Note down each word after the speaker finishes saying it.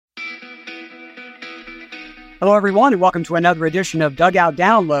Hello, everyone, and welcome to another edition of Dugout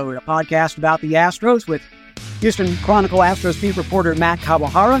Download, a podcast about the Astros with Houston Chronicle Astros beat reporter Matt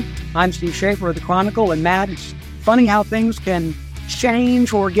Kawahara. I'm Steve Schaefer of the Chronicle, and Matt, it's funny how things can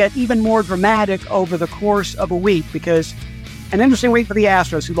change or get even more dramatic over the course of a week, because an interesting week for the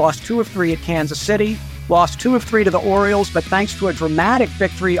Astros, who lost 2 of 3 at Kansas City, lost 2 of 3 to the Orioles, but thanks to a dramatic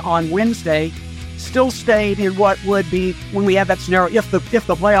victory on Wednesday, still stayed in what would be, when we have that scenario, if the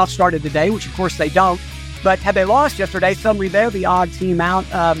playoffs started today, which of course they don't. But had they lost yesterday, suddenly they're the odd team out.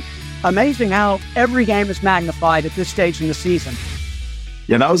 Amazing how every game is magnified at this stage in the season.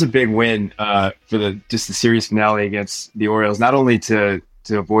 Yeah, that was a big win for the series finale against the Orioles. Not only to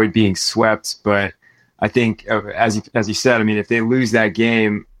avoid being swept, but I think as you said, I mean, if they lose that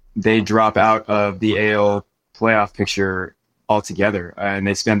game, they drop out of the AL playoff picture altogether, and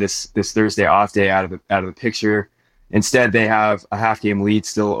they spend this Thursday off day out of the picture. Instead, they have a half-game lead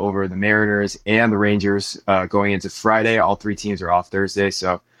still over the Mariners and the Rangers going into Friday. All 3 teams are off Thursday,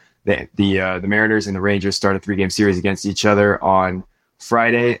 so the Mariners and the Rangers start a 3-game series against each other on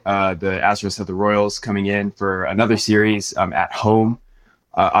Friday. The Astros have the Royals coming in for another series at home.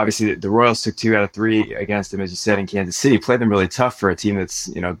 Obviously, the Royals took 2 out of 3 against them, as you said, in Kansas City. Played them really tough for a team that's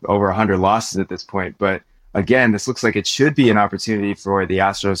over 100 losses at this point. But again, this looks like it should be an opportunity for the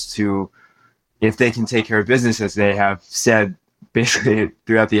Astros to, if they can take care of business, as they have said basically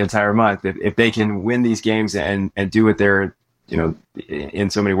throughout the entire month, if they can win these games and do what they're, in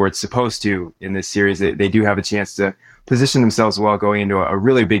so many words, supposed to in this series, they do have a chance to position themselves well going into a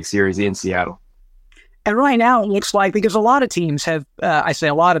really big series in Seattle. And right now it looks like, because a lot of teams have, I say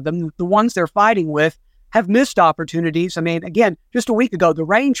a lot of them, the ones they're fighting with have missed opportunities. I mean, again, just a week ago, the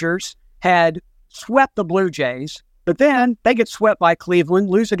Rangers had swept the Blue Jays, but then they get swept by Cleveland,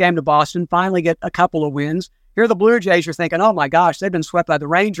 lose a game to Boston, finally get a couple of wins. Here the Blue Jays are thinking, oh my gosh, they've been swept by the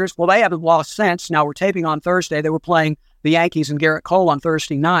Rangers. Well, they haven't lost since. Now we're taping on Thursday. They were playing the Yankees and Garrett Cole on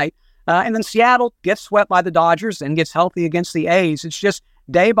Thursday night. And then Seattle gets swept by the Dodgers and gets healthy against the A's. It's just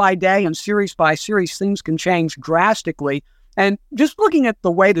day by day and series by series, things can change drastically. And just looking at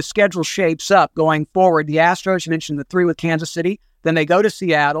the way the schedule shapes up going forward, the Astros, you mentioned the 3 with Kansas City, then they go to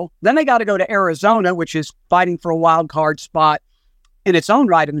Seattle, then they got to go to Arizona, which is fighting for a wild card spot in its own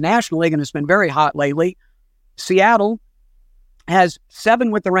right in the National League and has been very hot lately. Seattle has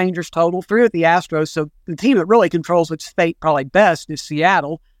 7 with the Rangers total, 3 with the Astros. So the team that really controls its fate probably best is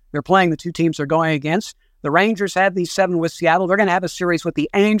Seattle. They're playing the 2 teams they're going against. The Rangers have these 7 with Seattle. They're going to have a series with the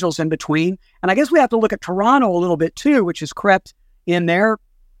Angels in between. And I guess we have to look at Toronto a little bit too, which has crept in there.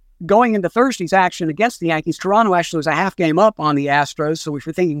 Going into Thursday's action against the Yankees, Toronto actually was a half game up on the Astros. So if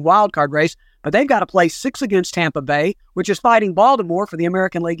you're thinking wild card race, but they've got to play 6 against Tampa Bay, which is fighting Baltimore for the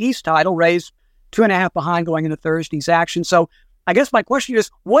American League East title, raised 2.5 behind going into Thursday's action. So I guess my question is,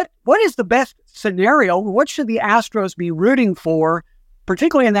 what is the best scenario? What should the Astros be rooting for,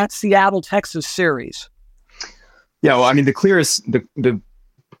 particularly in that Seattle-Texas series? Yeah, well, I mean, the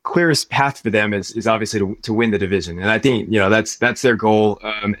clearest path for them is obviously to win the division, and I think that's their goal.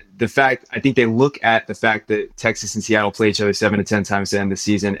 I think they look at the fact that Texas and Seattle play each other 7 to 10 times to end the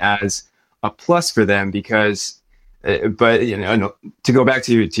season as a plus for them, because, but to go back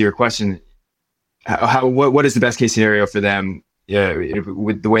to your question, what is the best case scenario for them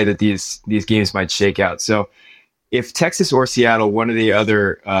with the way that these games might shake out? So if Texas or Seattle, one or the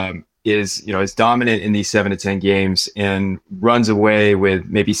other, is dominant in these 7 to 10 games and runs away with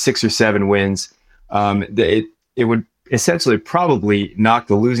maybe 6 or 7 wins, it would essentially probably knock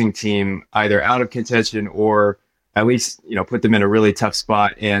the losing team either out of contention or at least put them in a really tough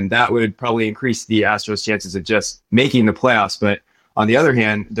spot, and that would probably increase the Astros' chances of just making the playoffs. But on the other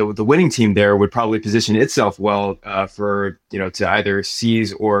hand, the winning team there would probably position itself well for to either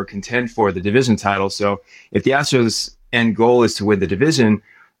seize or contend for the division title. So if the Astros' end goal is to win the division,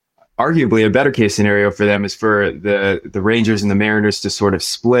 arguably a better case scenario for them is for the Rangers and the Mariners to sort of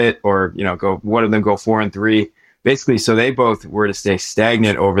split, or go one of them go 4-3, basically, so they both were to stay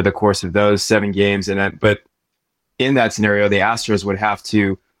stagnant over the course of those 7 games. But in that scenario, the Astros would have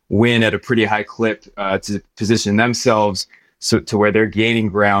to win at a pretty high clip to position themselves to where they're gaining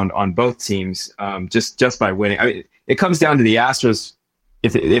ground on both teams just by winning. I mean, it comes down to the Astros.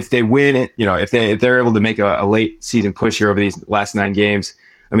 If they win it, if they're able to make a late season push here over these last 9 games,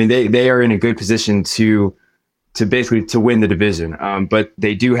 I mean, they are in a good position to basically to win the division. But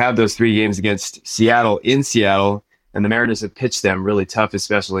they do have those 3 games against Seattle in Seattle, and the Mariners have pitched them really tough,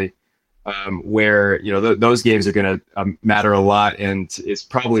 especially where those games are going to matter a lot, and it's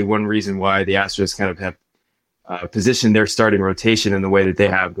probably one reason why the Astros kind of have positioned their starting rotation in the way that they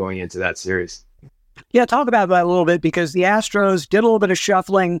have going into that series. Yeah, talk about that a little bit, because the Astros did a little bit of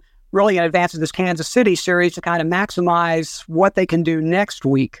shuffling really in advance of this Kansas City series to kind of maximize what they can do next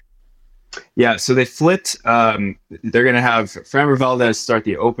week? Yeah, so they flipped. They're going to have Framber Valdez start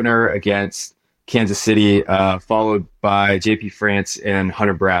the opener against Kansas City, followed by JP France and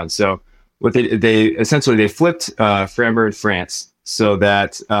Hunter Brown. So what they essentially flipped Framber and France so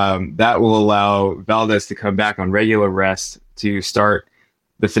that that will allow Valdez to come back on regular rest to start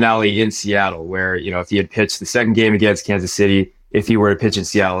the finale in Seattle, where, if he had pitched the second game against Kansas City, if he were to pitch in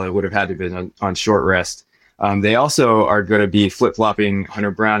Seattle, it would have had to have been on short rest. They also are going to be flip-flopping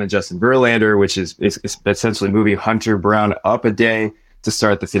Hunter Brown and Justin Verlander, which is essentially moving Hunter Brown up a day to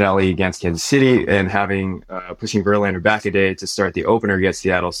start the finale against Kansas City and having pushing Verlander back a day to start the opener against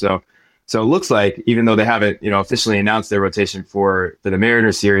Seattle. So it looks like, even though they haven't officially announced their rotation for the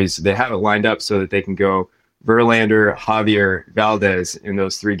Mariners series, they have it lined up so that they can go Verlander, Javier, Valdez in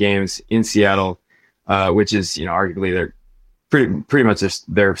those 3 games in Seattle, which is arguably their pretty much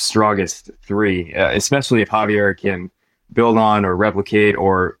their strongest 3, especially if Javier can build on or replicate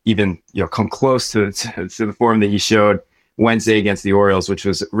or even come close to the form that he showed Wednesday against the Orioles, which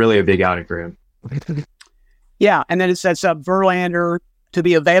was really a big outing for him. Yeah, and then it sets up Verlander to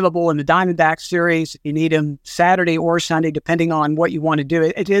be available in the Diamondback series. You need him Saturday or Sunday, depending on what you want to do.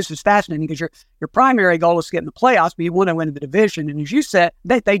 It is just fascinating because your primary goal is to get in the playoffs, but you want to win the division. And as you said,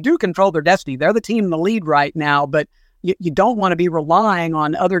 they do control their destiny. They're the team in the lead right now, but you don't want to be relying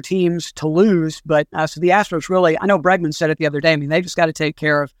on other teams to lose. But so the Astros really, I know Bregman said it the other day, they just got to take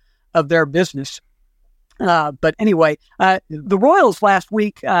care of their business. But anyway, the Royals last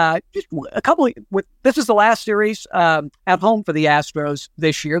week, just this is the last series at home for the Astros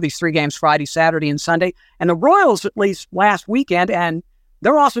this year, these 3 games, Friday, Saturday, and Sunday. And the Royals, at least last weekend, and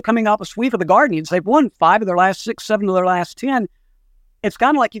they're also coming off a sweep of the Guardians. They've won 5 of their last 6, 7 of their last 10. It's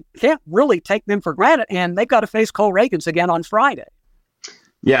kind of like you can't really take them for granted, and they've got to face Cole Reagans again on Friday.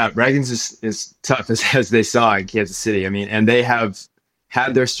 Yeah, Reagans is tough, as they saw in Kansas City. And they have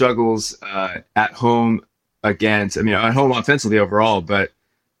had their struggles at home against, at home offensively overall, but,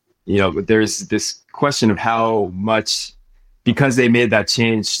 there's this question of how much, because they made that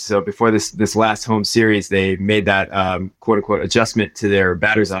change. So before this last home series, they made that quote unquote adjustment to their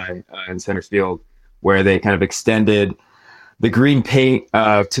batter's eye in center field, where they kind of extended the green paint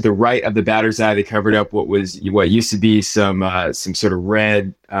to the right of the batter's eye. They covered up what used to be some sort of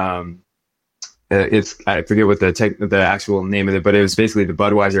red. I forget what the actual name of it, but it was basically the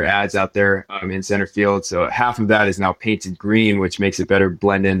Budweiser ads out there in center field. So half of that is now painted green, which makes it better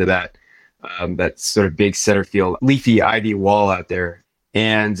blend into that sort of big center field leafy ivy wall out there.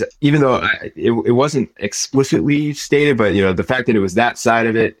 And even though it wasn't explicitly stated, but the fact that it was that side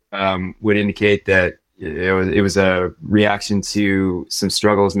of it would indicate that it was a reaction to some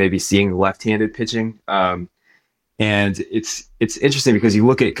struggles, maybe seeing left-handed pitching. And it's interesting because you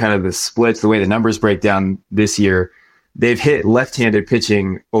look at kind of the splits, the way the numbers break down this year, they've hit left-handed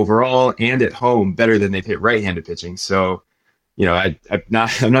pitching overall and at home better than they've hit right-handed pitching. So, I'm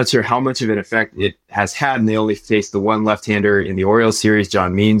not sure how much of an effect it has had. And they only faced the one left-hander in the Orioles series,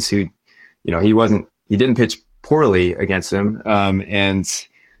 John Means, who, he didn't pitch poorly against them. And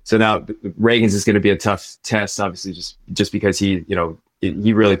so now Reagans is going to be a tough test, obviously, just because he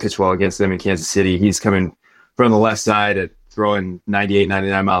really pitched well against them in Kansas City. He's coming from the left side at throwing 98,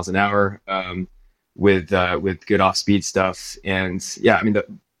 99 miles an hour with good off-speed stuff. And yeah,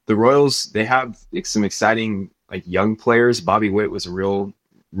 the Royals, they have some exciting young players. Bobby Witt was a real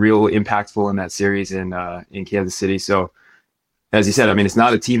impactful in that series in Kansas City. So as you said, it's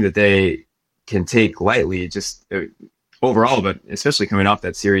not a team that they can take lightly, just overall, but especially coming off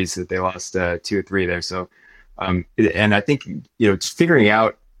that series that they lost 2 or 3 there. So, and I think, just figuring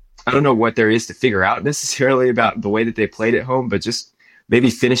out, I don't know what there is to figure out necessarily about the way that they played at home, but just maybe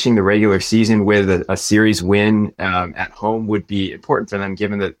finishing the regular season with a series win at home would be important for them,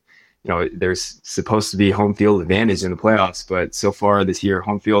 given that, there's supposed to be home field advantage in the playoffs, but so far this year,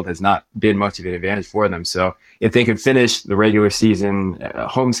 home field has not been much of an advantage for them. So if they can finish the regular season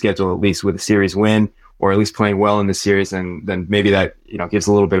home schedule, at least with a series win, or at least playing well in the series, and then maybe that, gives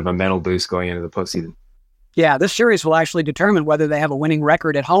a little bit of a mental boost going into the postseason. Yeah, this series will actually determine whether they have a winning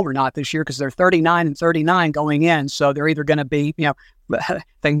record at home or not this year, because they're 39-39 going in. So they're either going to be, they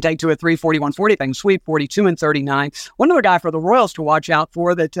can take to a 3-41-40, they can sweep 42-39. One other guy for the Royals to watch out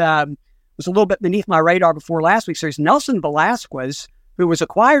for that was a little bit beneath my radar before last week's series, Nelson Velasquez, who was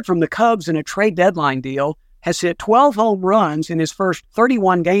acquired from the Cubs in a trade deadline deal, has hit 12 home runs in his first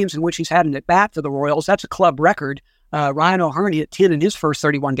 31 games in which he's had an at-bat for the Royals. That's a club record. Ryan O'Hearn hit 10 in his first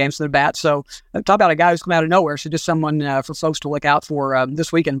 31 games to the bat. So talk about a guy who's come out of nowhere. So just someone for folks to look out for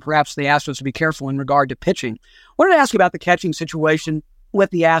this weekend. Perhaps the Astros to be careful in regard to pitching. I wanted to ask you about the catching situation. with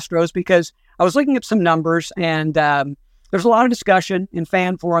the Astros because I was looking at some numbers, and there's a lot of discussion in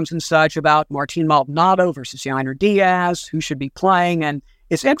fan forums and such about Martin Maldonado versus Yainer Diaz, who should be playing. And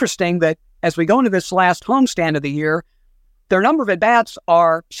it's interesting that as we go into this last homestand of the year, their number of at-bats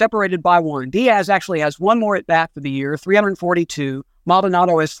are separated by one. Diaz actually has one more at-bat for the year, 342.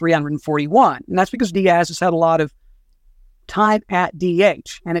 Maldonado has 341. And that's because Diaz has had a lot of time at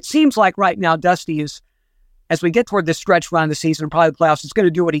DH. And it seems like right now Dusty is, as we get toward this stretch run of the season and probably the playoffs, is going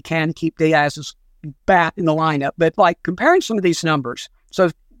to do what he can to keep Diaz's bat in the lineup. But like comparing some of these numbers, so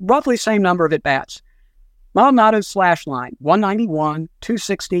roughly same number of at-bats. Maldonado's slash line, 191,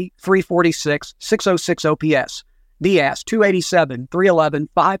 260, 346, 606 OPS. Diaz, 287, 311,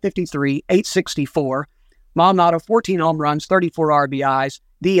 553, 864. Maldonado, 14 home runs, 34 RBIs.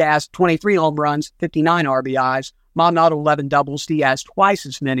 Diaz, 23 home runs, 59 RBIs. Maldonado, 11 doubles. Diaz, twice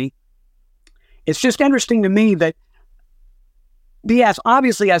as many. It's just interesting to me that Diaz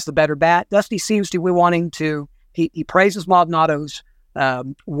obviously has the better bat. Dusty seems to be wanting to, he praises Maldonado's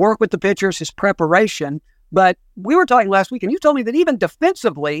work with the pitchers, his preparation. But we were talking last week, and you told me that even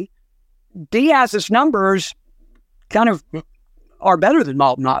defensively, Diaz's numbers kind of are better than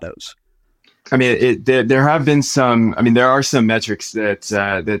Maldonado's. I mean, there have been some. I mean, there are some metrics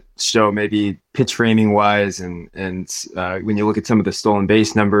that show maybe pitch framing wise, and when you look at some of the stolen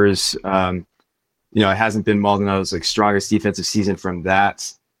base numbers, it hasn't been Maldonado's strongest defensive season from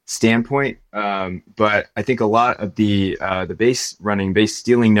that standpoint. But I think a lot of the base running, base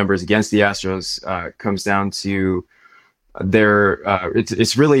stealing numbers against the Astros comes down to their.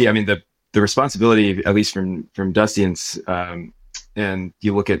 It's really, I mean, the responsibility, at least from Dusty, and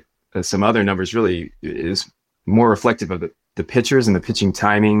you look at some other numbers, really is more reflective of the pitchers and the pitching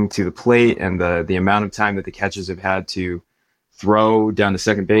timing to the plate and the amount of time that the catchers have had to throw down to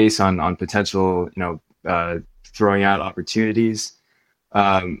second base on potential, throwing out opportunities.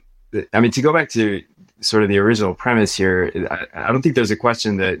 I mean, to go back to sort of the original premise here, I don't think there's a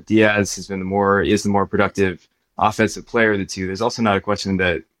question that Diaz is the more productive offensive player of the two. There's also not a question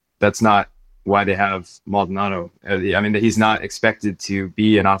that that's not why they have Maldonado. I mean, that he's not expected to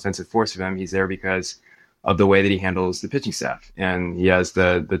be an offensive force for them. He's there because of the way that he handles the pitching staff, and he has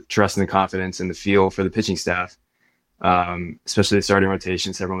the trust and the confidence and the feel for the pitching staff, especially the starting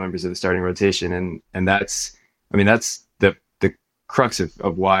rotation, several members of the starting rotation, and that's the crux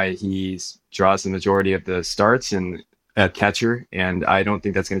of why he draws the majority of the starts and at catcher, and I don't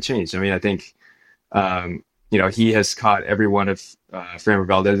think that's going to change. I mean, I think he has caught every one of Framber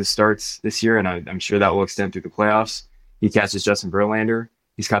Valdez's starts this year, and I'm sure that will extend through the playoffs. He catches Justin Verlander.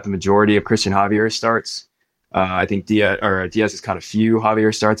 He's caught the majority of Christian Javier's starts. I think Diaz has caught a few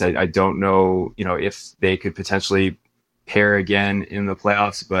Javier starts. I don't know, if they could potentially pair again in the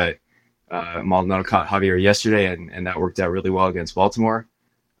playoffs, but Maldonado caught Javier yesterday, and that worked out really well against Baltimore.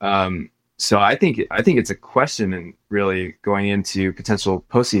 So I think it's a question, and really going into potential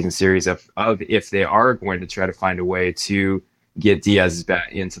postseason series of if they are going to try to find a way to get Diaz's bat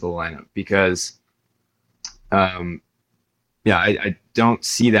into the lineup, because I don't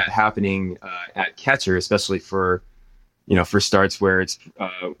see that happening at catcher, especially for starts where it's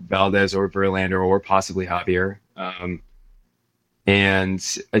Valdez or Verlander or possibly Javier.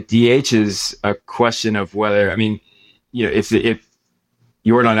 And a DH is a question of whether, if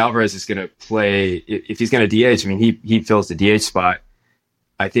Yordan Alvarez is going to play, if he's going to DH, he fills the DH spot.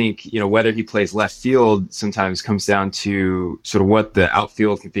 I think, whether he plays left field sometimes comes down to sort of what the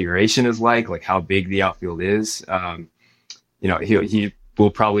outfield configuration is like how big the outfield is. He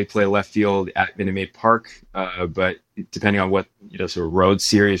will probably play left field at Minute Maid Park, but depending on what, sort of road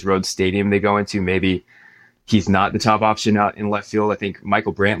stadium they go into, maybe he's not the top option out in left field. I think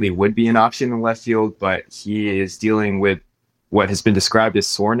Michael Brantley would be an option in left field, but he is dealing with what has been described as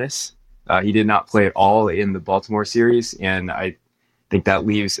soreness. He did not play at all in the Baltimore series, and I think that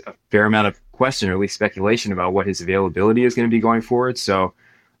leaves a fair amount of question, or at least speculation, about what his availability is going to be going forward. So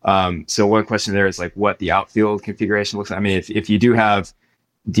one question there is what the outfield configuration looks like. I mean, if you do have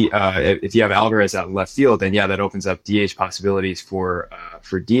if you have Alvarez out in left field, then that opens up DH possibilities for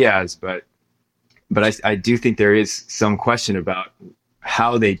Diaz. But I do think there is some question about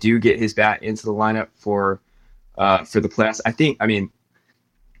how they do get his bat into the lineup for the playoffs. I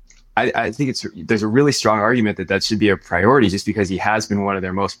think there's a really strong argument that should be a priority, just because he has been one of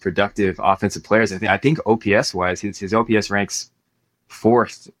their most productive offensive players. I think OPS wise, his OPS ranks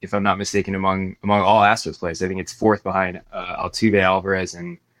fourth, if I'm not mistaken, among all Astros players. I think it's fourth behind Altuve, Alvarez,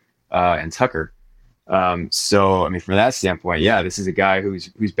 and Tucker. So from that standpoint, this is a guy whose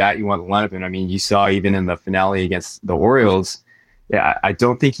bat you want the lineup in. You saw even in the finale against the Orioles. I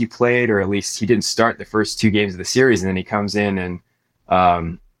don't think he played, or at least he didn't start the first two games of the series, and then he comes in and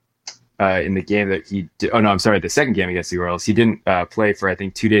in the game that he did. Oh no, I'm sorry, the second game against the Orioles. He didn't play for I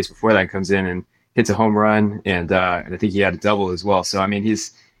think 2 days before that. Comes in and hits a home run, and I think he had a double as well. So I mean,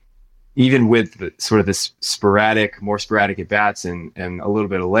 he's even with sort of this more sporadic at bats and a little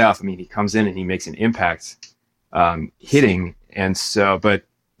bit of layoff. I mean, he comes in and he makes an impact hitting, and so. But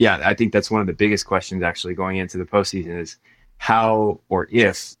yeah, I think that's one of the biggest questions actually going into the postseason is how or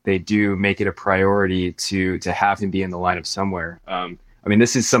if they do make it a priority to have him be in the lineup somewhere. I mean,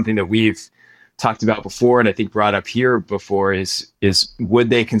 this is something that we've talked about before, and I think brought up here before is would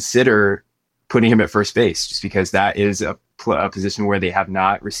they consider putting him at first base, just because that is a position where they have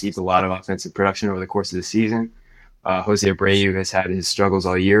not received a lot of offensive production over the course of the season. Jose Abreu has had his struggles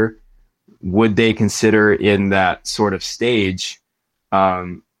all year. Would they consider in that sort of stage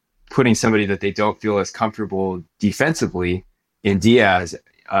putting somebody that they don't feel as comfortable defensively in Diaz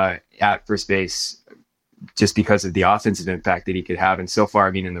at first base, just because of the offensive impact that he could have? And so far,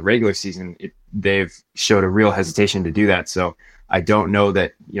 I mean, in the regular season, they've showed a real hesitation to do that. So I don't know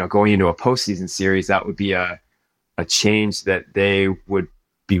that, going into a postseason series, that would be a change that they would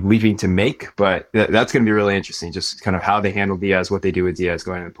be leaving to make. But that's going to be really interesting, just kind of how they handle Diaz, what they do with Diaz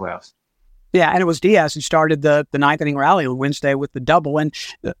going into the playoffs. Yeah, and it was Diaz who started the ninth inning rally on Wednesday with the double. And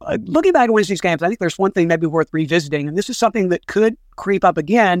looking back at Wednesday's games, I think there's one thing maybe worth revisiting, and this is something that could creep up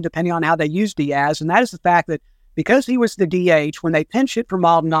again depending on how they use Diaz, and that is the fact that because he was the DH, when they pinch hit for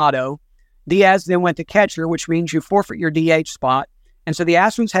Maldonado, Diaz then went to catcher, which means you forfeit your DH spot. And so the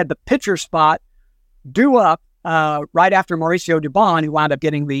Astros had the pitcher spot due up right after Mauricio Dubon, who wound up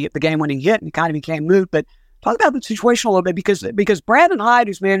getting the game-winning hit, and it kind of became moot. But talk about the situation a little bit, because Brandon Hyde,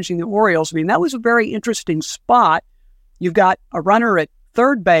 who's managing the Orioles, I mean, that was a very interesting spot. You've got a runner at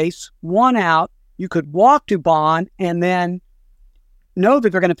third base, one out. You could walk Dubon and then know that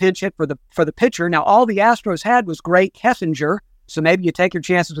they're going to pinch hit for the pitcher. Now, all the Astros had was Gray Kessinger, so maybe you take your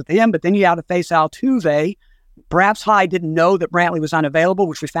chances with him, but then you have to face Altuve. Perhaps Hyde didn't know that Brantley was unavailable,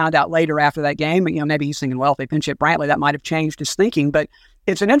 which we found out later after that game. Maybe he's thinking, well, if they pinch hit Brantley, that might have changed his thinking. But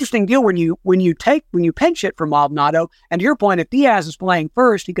it's an interesting deal when you pinch hit from Maldonado. And to your point, if Diaz is playing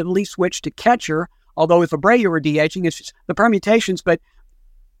first, he could at least switch to catcher. Although if Abreu were DHing, it's just the permutations. But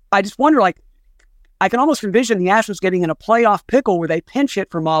I just wonder, I can almost envision the Astros getting in a playoff pickle where they pinch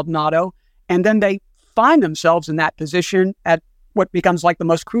hit for Maldonado, and then they find themselves in that position at what becomes like the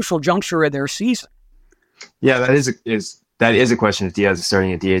most crucial juncture of their season. Yeah, that is a question if Diaz is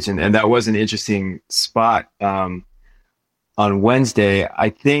starting at DH, and that was an interesting spot on Wednesday. I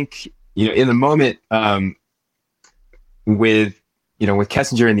think in the moment with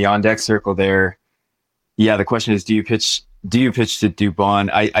Kessinger in the on deck circle there. Yeah, the question is, do you pitch to Dubon?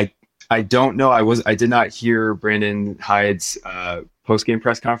 I don't know. I did not hear Brandon Hyde's post game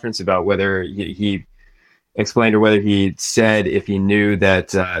press conference about whether he explained or whether he said if he knew that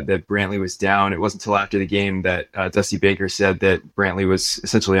Brantley was down. It wasn't until after the game that Dusty Baker said that Brantley was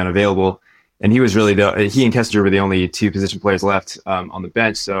essentially unavailable, and he was really he and Kessinger were the only two position players left on the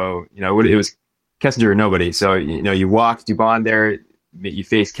bench. So it was Kessinger or nobody. So you walk Dubon there, you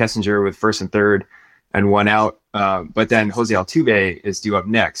face Kessinger with first and third and one out, but then Jose Altuve is due up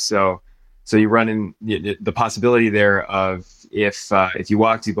next. So you run in the possibility there of if you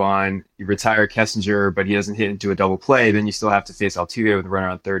walk Dubon, you retire Kessinger, but he doesn't hit into a double play, then you still have to face Altuve with a runner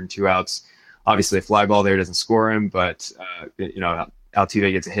on third and two outs. Obviously, a fly ball there doesn't score him, but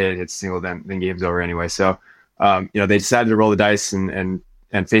Altuve gets a hit, hits a single, then game's over anyway. So they decided to roll the dice and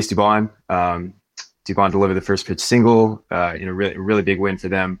face Dubon. Dubon delivered the first pitch single, really big win for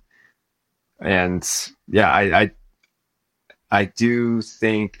them. And yeah, I do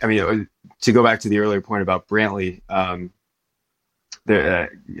think, to go back to the earlier point about Brantley,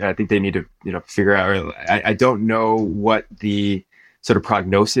 I think they need to figure out, or I don't know what the sort of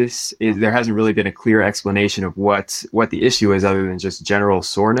prognosis is. There hasn't really been a clear explanation of what the issue is other than just general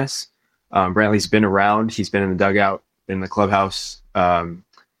soreness. Brantley's been around, he's been in the dugout, in the clubhouse.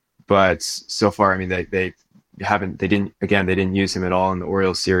 But so far, they didn't use him at all in the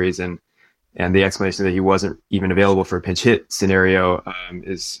Orioles series, and the explanation that he wasn't even available for a pinch hit scenario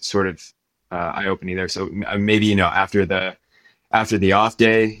is sort of eye-opening there. So maybe after the off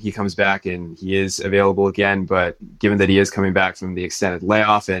day, he comes back and he is available again. But given that he is coming back from the extended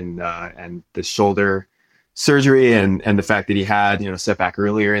layoff and the shoulder surgery and the fact that he had a setback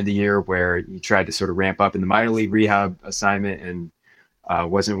earlier in the year where he tried to sort of ramp up in the minor league rehab assignment and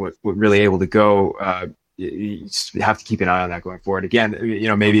wasn't really able to go. You just have to keep an eye on that going forward. Again,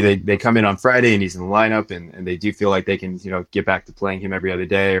 maybe they come in on Friday and he's in the lineup and they do feel like they can, get back to playing him every other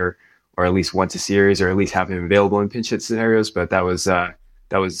day or at least once a series, or at least have him available in pinch hit scenarios. But that was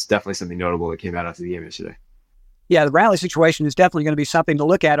definitely something notable that came out after the game yesterday. Yeah, the rally situation is definitely going to be something to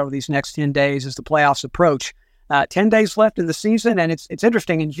look at over these next 10 days as the playoffs approach. 10 days left in the season, and it's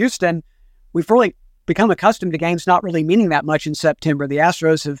interesting. In Houston, we've really become accustomed to games not really meaning that much in September. The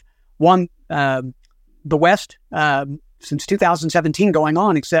Astros have won the West since 2017 going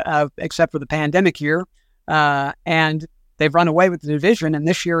on, except for the pandemic year, and they've run away with the division. And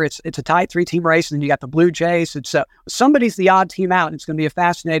this year, it's a tight 3-team race, and then you got the Blue Jays. It's somebody's the odd team out, and it's going to be a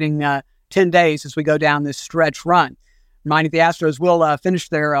fascinating 10 days as we go down this stretch run. Reminding the Astros will finish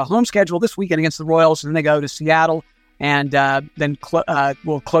their home schedule this weekend against the Royals, and then they go to Seattle, and then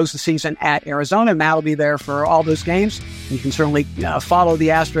we'll close the season at Arizona. Matt will be there for all those games. You can certainly follow the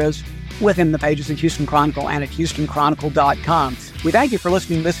Astros within the pages of Houston Chronicle and at HoustonChronicle.com. We thank you for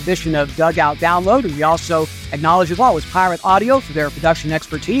listening to this edition of Dugout Download, and we also acknowledge as always Pirate Audio for their production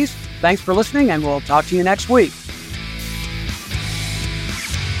expertise. Thanks for listening, and we'll talk to you next week.